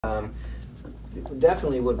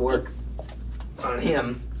Definitely would work on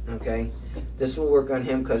him. Okay, this will work on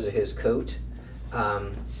him because of his coat.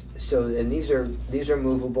 So, and these are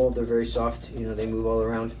movable. They're very soft. You know, they move all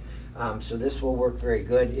around. So this will work very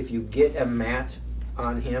good. If you get a mat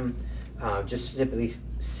on him, just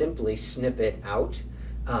simply snip it out,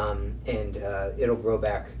 and it'll grow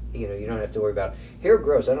back. You know, you don't have to worry about hair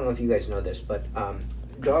grows. I don't know if you guys know this, but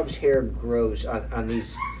dogs' hair grows on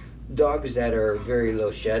these dogs that are very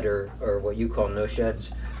low shed, or what you call no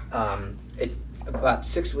sheds. About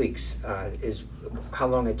 6 weeks is how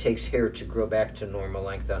long it takes hair to grow back to normal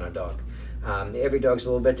length on a dog. Every dog's a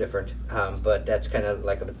little bit different, but that's kind of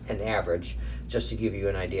like an average, just to give you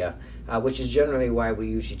an idea, which is generally why we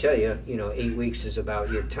usually tell you, 8 weeks is about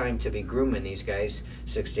your time to be grooming these guys,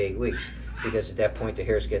 6 to 8 weeks, because at that point the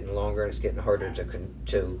hair is getting longer and it's getting harder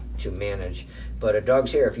to manage. But a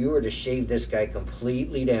dog's hair, if you were to shave this guy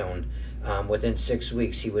completely down, within 6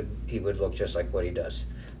 weeks he would look just like what he does.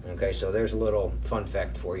 Okay, so there's a little fun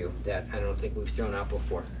fact for you that I don't think we've thrown out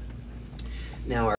before. Now